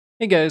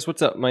Hey guys,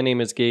 what's up? My name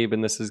is Gabe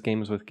and this is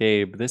Games with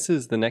Gabe. This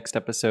is the next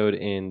episode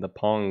in the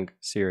Pong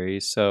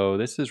series. So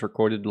this is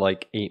recorded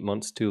like 8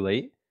 months too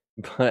late,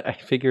 but I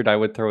figured I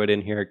would throw it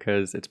in here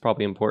because it's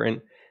probably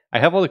important. I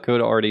have all the code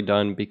already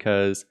done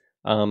because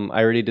I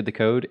already did the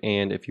code,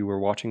 and if you were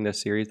watching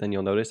this series then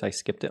you'll notice I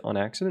skipped it on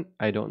accident.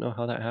 I don't know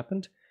how that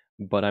happened,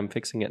 but I'm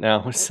fixing it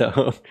now.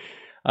 So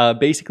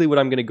basically what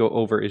I'm going to go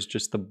over is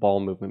just the ball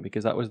movement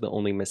because that was the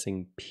only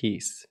missing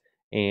piece.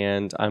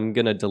 And I'm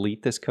going to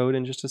delete this code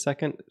in just a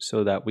second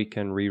so that we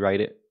can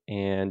rewrite it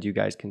and you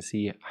guys can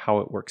see how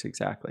it works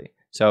exactly.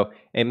 So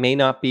it may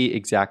not be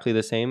exactly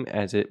the same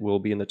as it will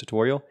be in the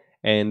tutorial,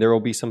 and there will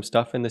be some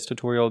stuff in this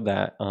tutorial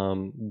that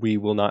we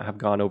will not have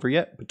gone over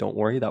yet, but don't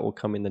worry, that will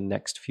come in the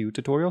next few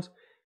tutorials.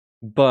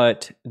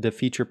 But the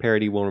feature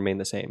parity will remain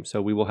the same,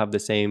 so we will have the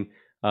same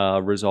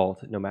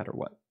result no matter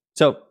what.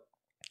 So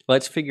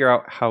let's figure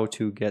out how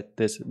to get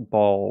this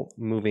ball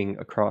moving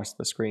across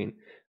the screen.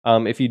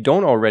 If you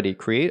don't already,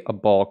 create a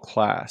ball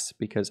class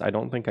because I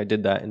don't think I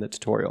did that in the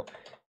tutorial.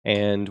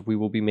 And we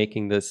will be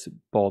making this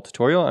ball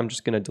tutorial. I'm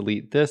just going to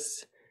delete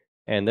this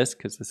and this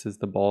because this is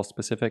the ball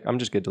specific. I'm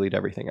just going to delete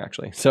everything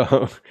actually.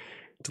 So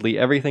delete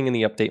everything in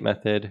the update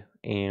method,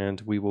 and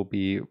we will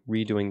be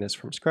redoing this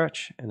from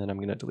scratch. And then I'm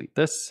going to delete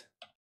this.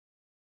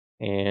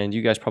 And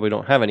you guys probably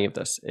don't have any of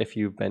this if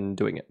you've been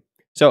doing it.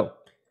 So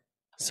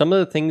some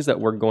of the things that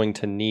we're going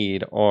to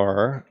need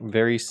are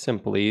very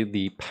simply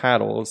the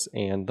paddles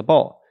and the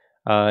ball.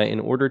 In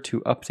order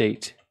to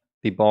update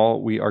the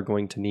ball, we are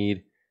going to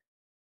need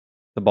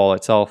the ball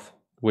itself,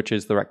 which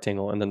is the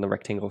rectangle, and then the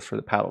rectangles for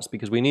the paddles,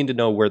 because we need to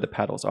know where the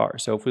paddles are.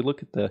 So if we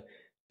look at the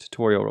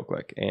tutorial real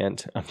quick,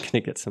 and I'm going to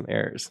get some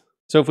errors.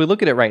 So if we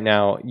look at it right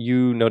now,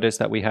 you notice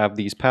that we have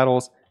these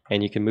paddles,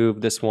 and you can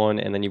move this one,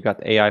 and then you've got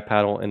the AI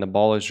paddle, and the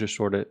ball is just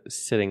sort of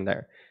sitting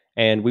there.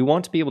 And we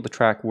want to be able to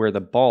track where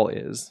the ball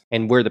is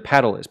and where the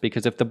paddle is,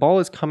 because if the ball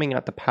is coming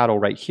at the paddle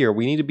right here,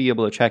 we need to be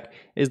able to check,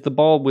 is the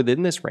ball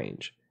within this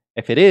range?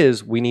 If it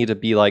is, we need to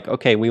be like,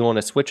 okay, we want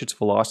to switch its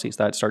velocity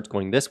so that it starts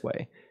going this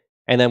way.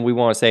 And then we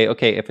want to say,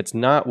 okay, if it's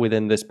not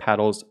within this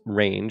paddle's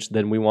range,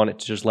 then we want it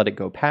to just let it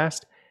go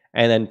past.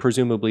 And then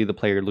presumably the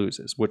player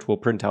loses, which will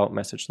print out a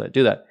message that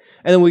do that.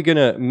 And then we're going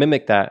to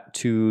mimic that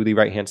to the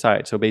right-hand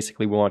side. So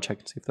basically we want to check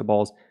and see if the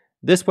ball's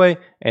this way.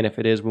 And if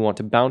it is, we want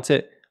to bounce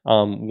it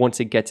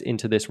once it gets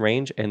into this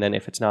range. And then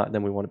if it's not,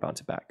 then we want to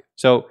bounce it back.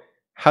 So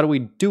how do we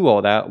do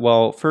all that?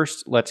 Well,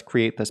 first let's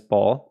create this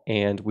ball,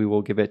 and we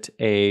will give it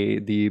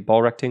the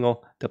ball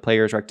rectangle, the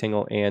player's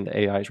rectangle, and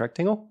AI's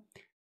rectangle,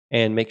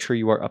 and make sure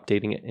you are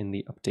updating it in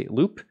the update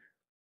loop.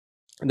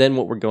 Then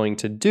what we're going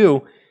to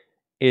do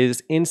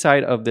is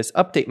inside of this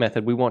update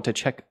method, we want to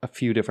check a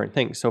few different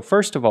things. So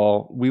first of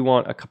all, we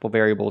want a couple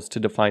variables to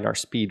define our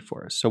speed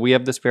for us. So we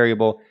have this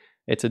variable,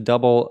 it's a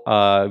double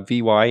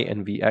Vy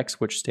and Vx,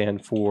 which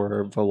stand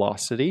for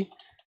velocity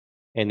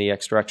in the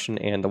x direction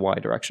and the y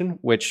direction,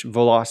 which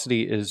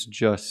velocity is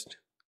just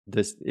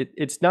this,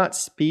 it's not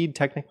speed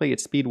technically,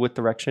 it's speed with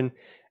direction.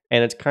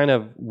 And it's kind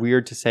of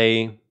weird to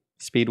say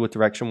speed with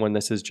direction when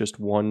this is just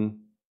one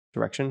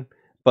direction.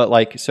 But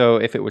like, so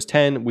if it was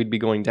 10, we'd be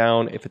going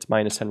down. If it's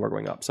minus 10, we're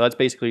going up. So that's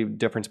basically the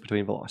difference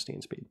between velocity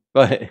and speed.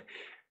 But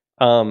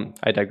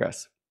I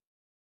digress.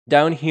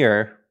 Down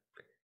here,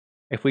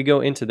 if we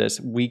go into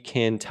this, we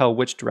can tell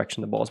which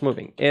direction the ball is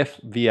moving. If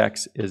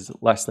Vx is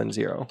less than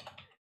 0,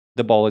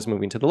 the ball is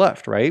moving to the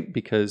left, right?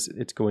 Because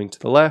it's going to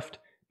the left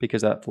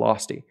because of that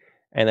velocity.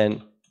 And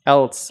then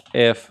else,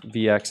 if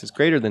Vx is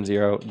greater than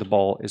 0, the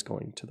ball is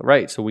going to the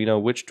right. So we know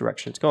which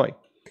direction it's going.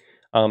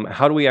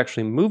 How do we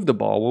actually move the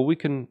ball? Well, we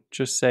can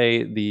just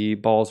say the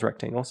ball's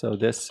rectangle. So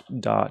this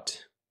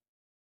dot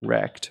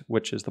rect,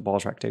 which is the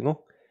ball's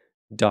rectangle,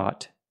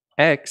 dot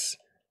x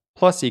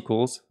plus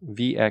equals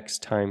Vx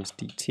times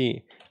dt.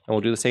 And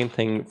we'll do the same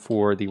thing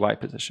for the y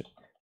position.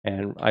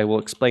 And I will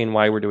explain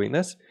why we're doing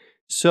this.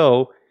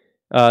 So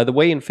the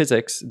way in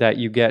physics that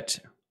you get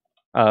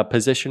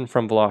position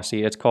from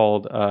velocity, it's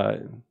called,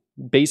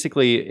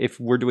 basically, if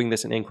we're doing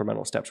this in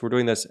incremental steps, we're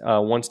doing this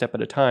one step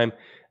at a time,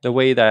 the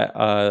way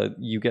that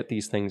you get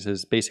these things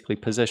is basically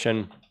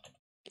position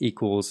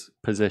equals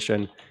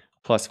position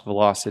plus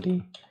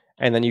velocity.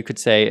 And then you could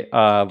say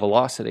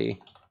velocity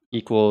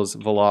equals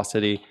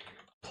velocity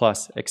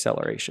plus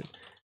acceleration.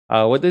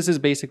 What this is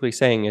basically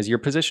saying is your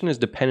position is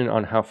dependent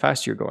on how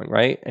fast you're going,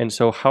 right? And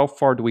so how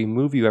far do we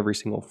move you every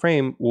single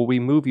frame? Well, we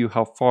move you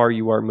how far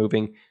you are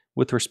moving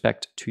with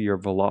respect to your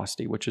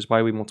velocity, which is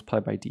why we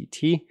multiply by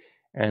dt.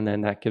 And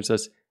then that gives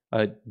us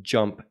a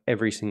jump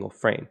every single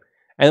frame.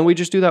 And then we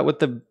just do that with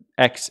the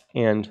x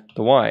and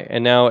the y.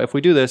 And now if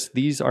we do this,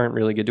 these aren't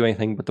really going to do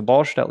anything, but the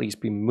ball should at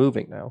least be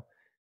moving now.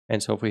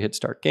 And so if we hit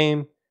start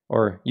game,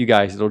 or you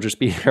guys, it'll just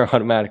be here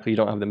automatically. You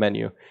don't have the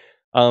menu.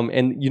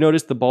 And you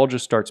notice the ball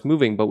just starts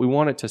moving, but we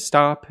want it to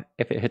stop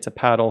if it hits a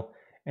paddle.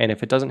 And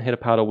if it doesn't hit a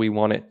paddle, we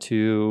want it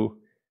to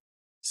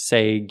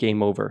say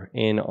game over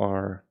in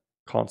our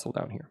console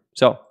down here.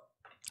 So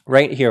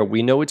right here,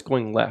 we know it's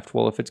going left.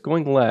 Well, if it's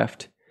going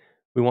left,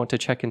 we want to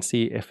check and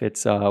see if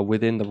it's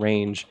within the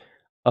range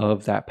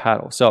of that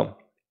paddle. So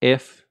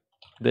if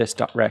this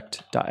dot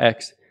rect dot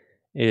x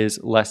is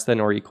less than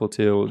or equal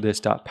to this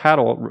dot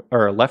paddle,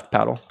 or left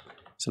paddle.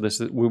 So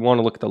this is, we want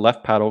to look at the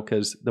left paddle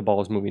because the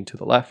ball is moving to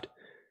the left.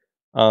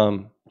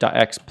 Dot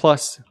x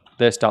plus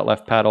this dot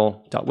left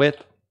paddle dot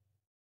width.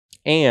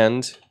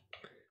 And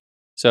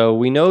so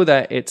we know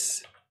that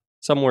it's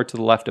somewhere to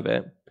the left of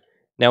it.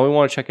 Now we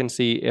want to check and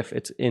see if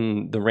it's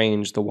in the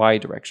range, the y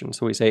direction.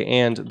 So we say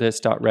and this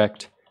dot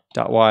rect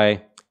dot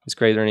y is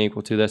greater than or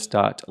equal to this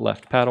dot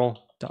left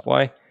paddle dot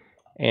y,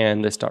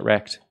 and this dot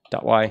rect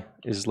dot y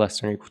is less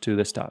than or equal to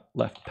this dot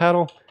left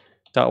paddle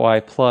dot y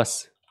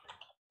plus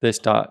this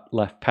dot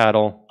left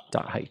paddle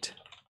dot height.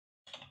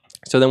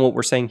 So then what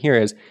we're saying here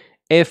is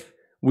if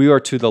we are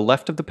to the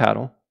left of the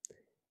paddle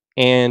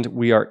and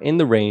we are in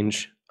the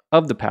range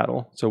of the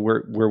paddle, so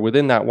we're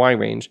within that y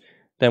range,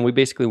 then we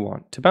basically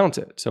want to bounce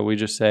it. So we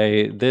just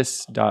say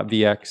this dot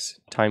vx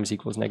times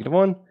equals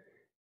 -1,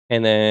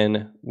 and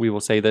then we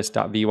will say this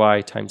dot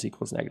vy times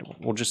equals -1.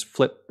 We'll just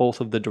flip both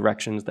of the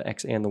directions, the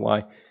x and the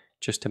y,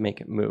 just to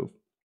make it move.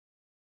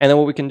 And then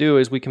what we can do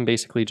is we can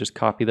basically just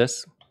copy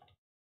this,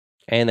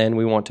 and then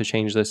we want to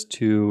change this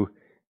to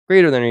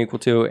greater than or equal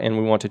to, and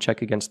we want to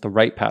check against the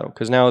right paddle,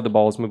 because now the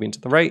ball is moving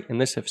to the right in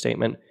this if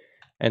statement,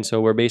 and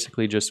so we're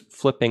basically just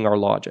flipping our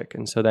logic.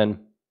 And so then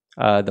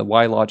the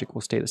y logic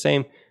will stay the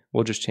same.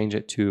 We'll just change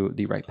it to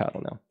the right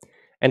paddle now.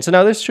 And so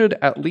now this should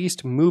at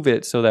least move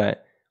it so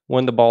that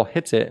when the ball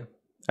hits it,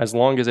 as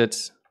long as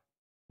it's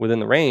within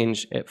the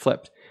range, it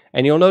flipped.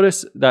 And you'll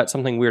notice that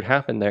something weird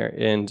happened there,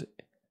 and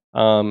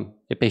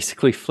it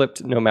basically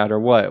flipped no matter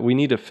what. We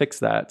need to fix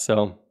that.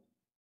 So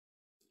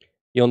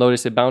you'll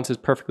notice it bounces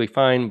perfectly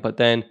fine, but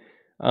then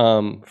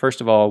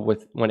first of all,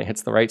 when it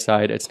hits the right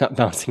side, it's not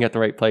bouncing at the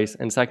right place.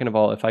 And second of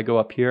all, if I go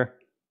up here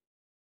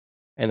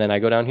and then I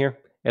go down here,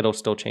 it'll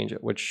still change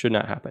it, which should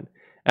not happen.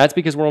 That's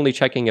because we're only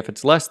checking if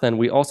it's less than.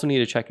 We also need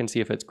to check and see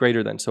if it's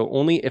greater than. So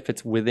only if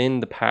it's within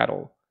the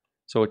paddle.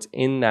 So it's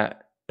in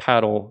that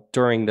paddle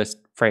during this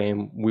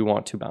frame, we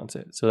want to bounce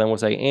it. So then we'll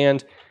say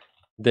and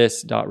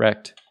this dot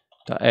rect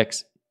dot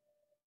x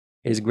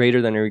is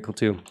greater than or equal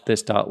to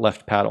this dot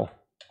left paddle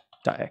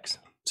dot x.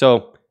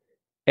 So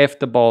if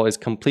the ball is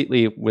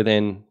completely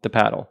within the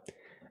paddle.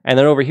 And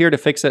then over here to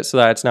fix it so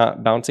that it's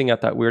not bouncing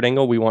at that weird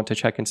angle, we want to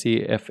check and see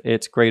if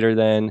it's greater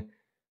than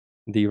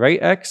the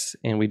right x,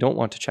 and we don't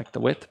want to check the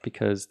width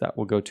because that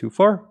will go too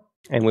far.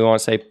 And we want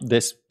to say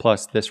this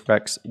plus this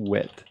rect's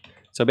width.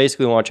 So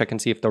basically we want to check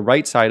and see if the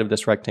right side of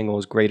this rectangle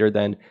is greater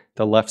than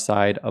the left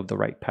side of the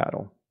right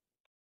paddle.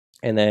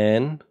 And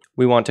then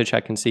we want to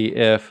check and see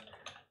if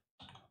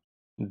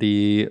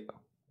the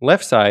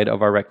left side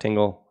of our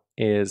rectangle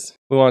is,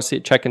 we want to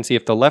check and see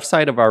if the left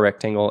side of our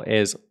rectangle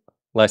is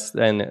less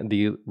than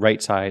the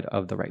right side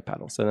of the right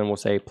paddle. So then we'll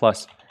say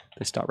plus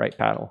this dot right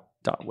paddle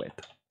dot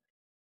width.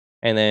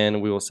 And then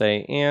we will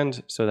say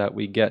and, so that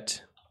we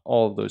get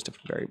all of those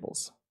different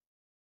variables.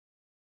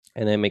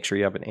 And then make sure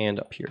you have an and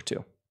up here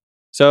too.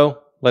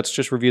 So let's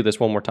just review this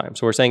one more time.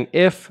 So we're saying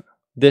if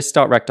this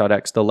dot rect dot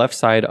x, the left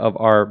side of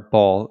our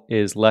ball,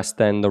 is less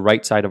than the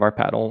right side of our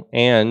paddle,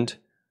 and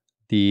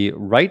the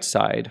right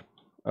side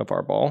of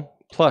our ball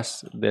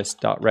plus this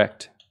dot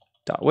rect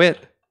dot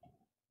width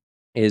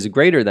is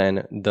greater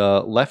than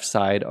the left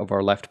side of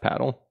our left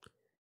paddle,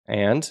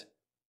 and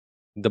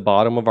the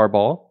bottom of our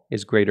ball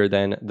is greater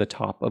than the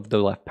top of the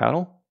left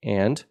paddle,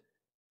 and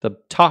the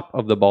top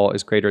of the ball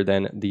is greater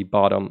than the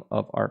bottom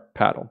of our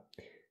paddle.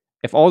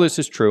 If all this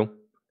is true,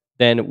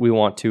 then we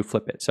want to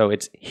flip it. So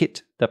it's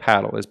hit the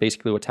paddle is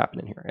basically what's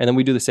happening here. And then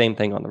we do the same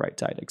thing on the right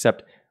side,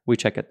 except we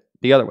check it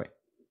the other way.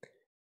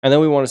 And then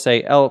we want to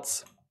say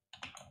else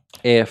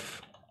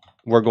if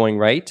we're going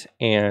right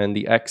and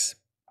the x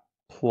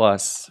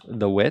plus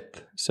the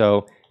width,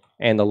 so,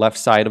 and the left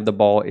side of the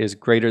ball is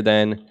greater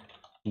than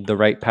the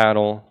right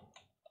paddle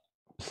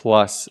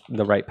plus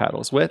the right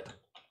paddle's width.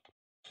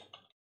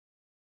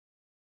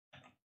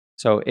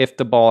 So if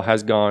the ball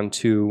has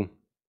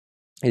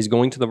is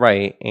going to the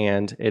right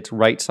and its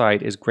right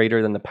side is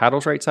greater than the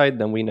paddle's right side,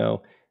 then we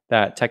know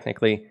that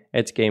technically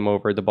it's game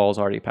over, the ball's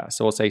already passed.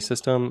 So we'll say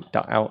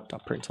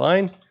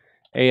system.out.println,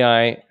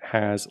 AI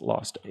has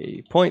lost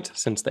a point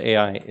since the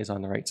AI is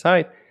on the right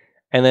side.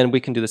 And then we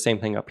can do the same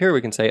thing up here.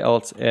 We can say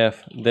else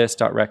if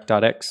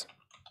this.rect.x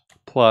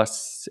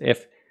plus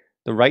if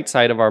the right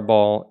side of our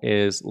ball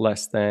is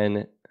less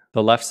than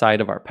the left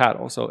side of our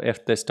paddle. So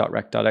if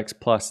this.rect.x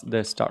plus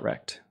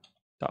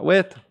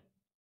this.rect.width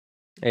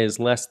is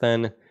less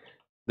than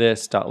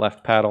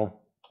this.left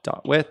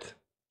paddle.width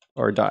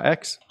or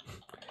 .x,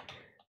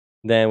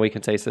 then we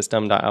can say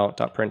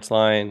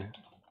system.out.println,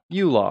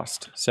 you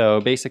lost.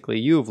 So basically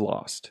you've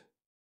lost.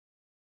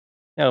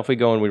 Now if we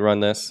go and we run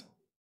this,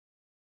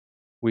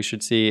 we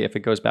should see if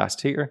it goes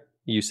past here,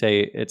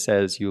 it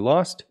says you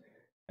lost.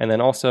 And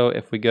then also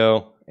if we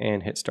go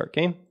and hit start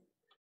game,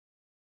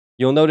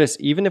 you'll notice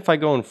even if I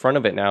go in front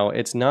of it now,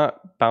 it's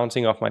not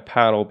bouncing off my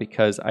paddle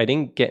because I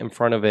didn't get in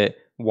front of it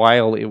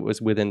while it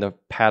was within the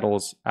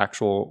paddle's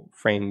actual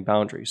frame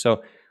boundary.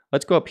 So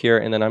let's go up here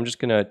and then I'm just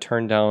gonna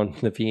turn down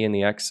the V and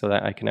the X so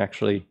that I can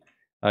actually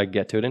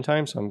get to it in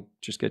time. So I'm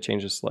just going to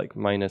change this to like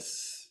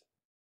minus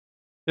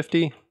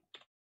 50.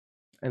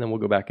 And then we'll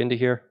go back into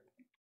here.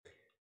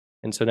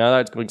 And so now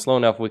that it's going slow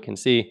enough, we can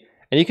see,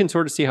 and you can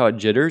sort of see how it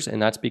jitters.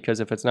 And that's because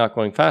if it's not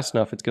going fast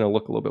enough, it's going to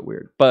look a little bit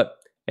weird. But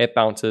it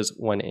bounces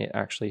when it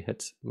actually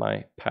hits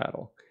my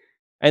paddle.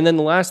 And then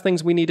the last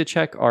things we need to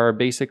check are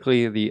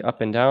basically the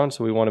up and down.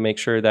 So we want to make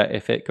sure that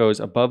if it goes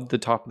above the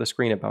top of the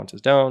screen, it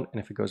bounces down.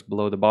 And if it goes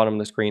below the bottom of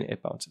the screen,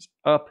 it bounces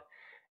up.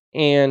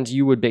 And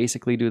you would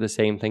basically do the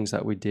same things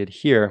that we did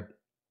here,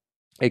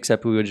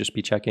 except we would just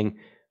be checking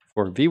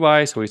for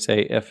Vy. So we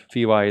say if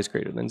Vy is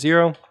greater than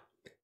 0,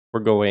 we're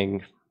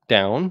going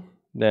down.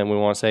 Then we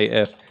want to say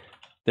if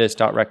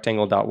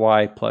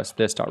this.rectangle.y plus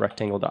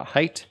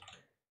this.rectangle.height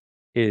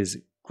is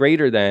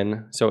greater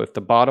than, so if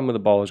the bottom of the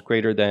ball is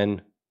greater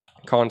than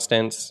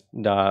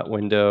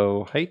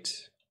constants.window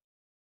height,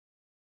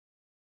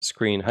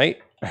 screen height,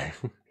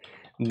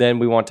 then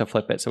we want to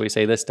flip it. So we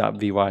say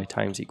this.vy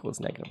times equals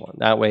 -1.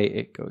 That way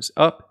it goes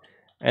up.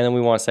 And then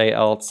we want to say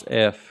else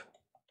if,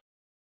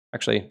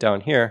 actually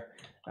down here,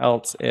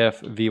 else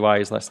if Vy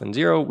is less than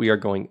 0, we are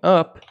going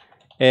up.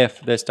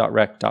 If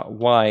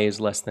this.rect.y is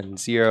less than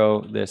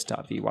 0,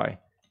 this.vy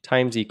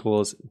times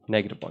equals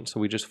 -1. So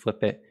we just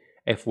flip it.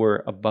 If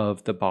we're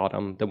above the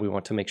bottom, then we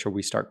want to make sure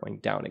we start going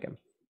down again.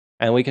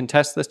 And we can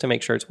test this to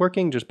make sure it's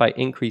working just by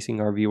increasing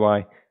our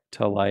Vy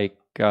to like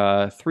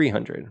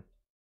 300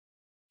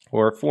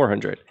 or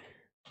 400.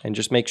 And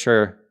just make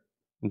sure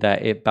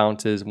that it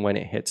bounces when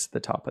it hits the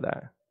top of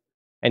that.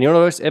 And you'll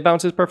notice it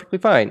bounces perfectly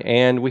fine.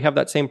 And we have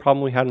that same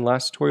problem we had in the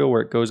last tutorial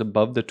where it goes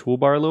above the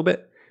toolbar a little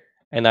bit.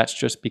 And that's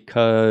just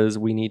because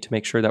we need to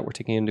make sure that we're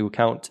taking into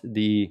account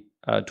the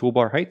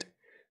toolbar height.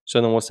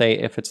 So then we'll say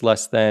if it's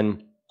less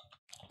than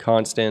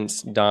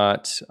constants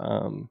dot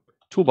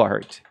toolbar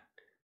height.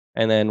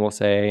 And then we'll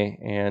say,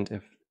 and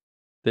if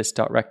this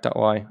dot rect dot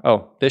y,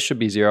 oh, this should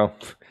be 0.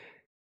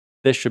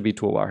 This should be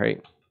toolbar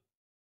height.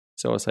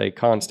 So we'll say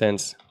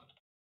constants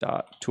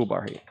dot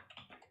toolbar height.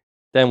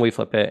 Then we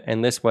flip it,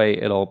 and this way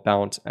it'll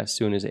bounce as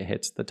soon as it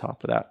hits the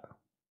top of that.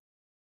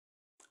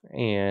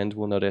 And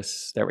we'll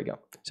notice, there we go.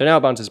 So now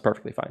it bounces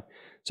perfectly fine.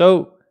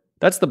 So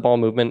that's the ball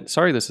movement.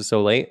 Sorry this is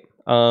so late.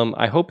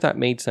 I hope that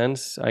made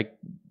sense. I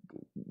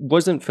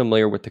wasn't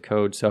familiar with the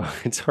code, so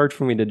it's hard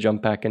for me to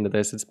jump back into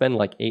this. It's been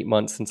like 8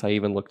 months since I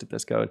even looked at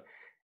this code.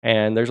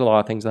 And there's a lot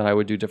of things that I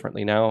would do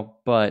differently now,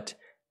 but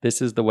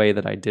this is the way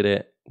that I did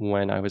it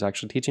when I was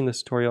actually teaching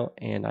this tutorial.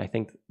 And I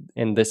think,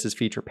 and this is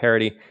feature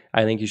parity,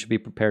 I think you should be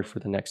prepared for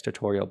the next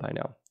tutorial by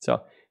now. So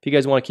if you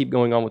guys want to keep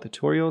going on with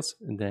tutorials,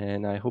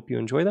 then I hope you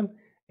enjoy them.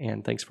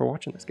 And thanks for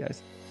watching this,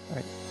 guys. All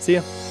right, see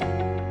ya.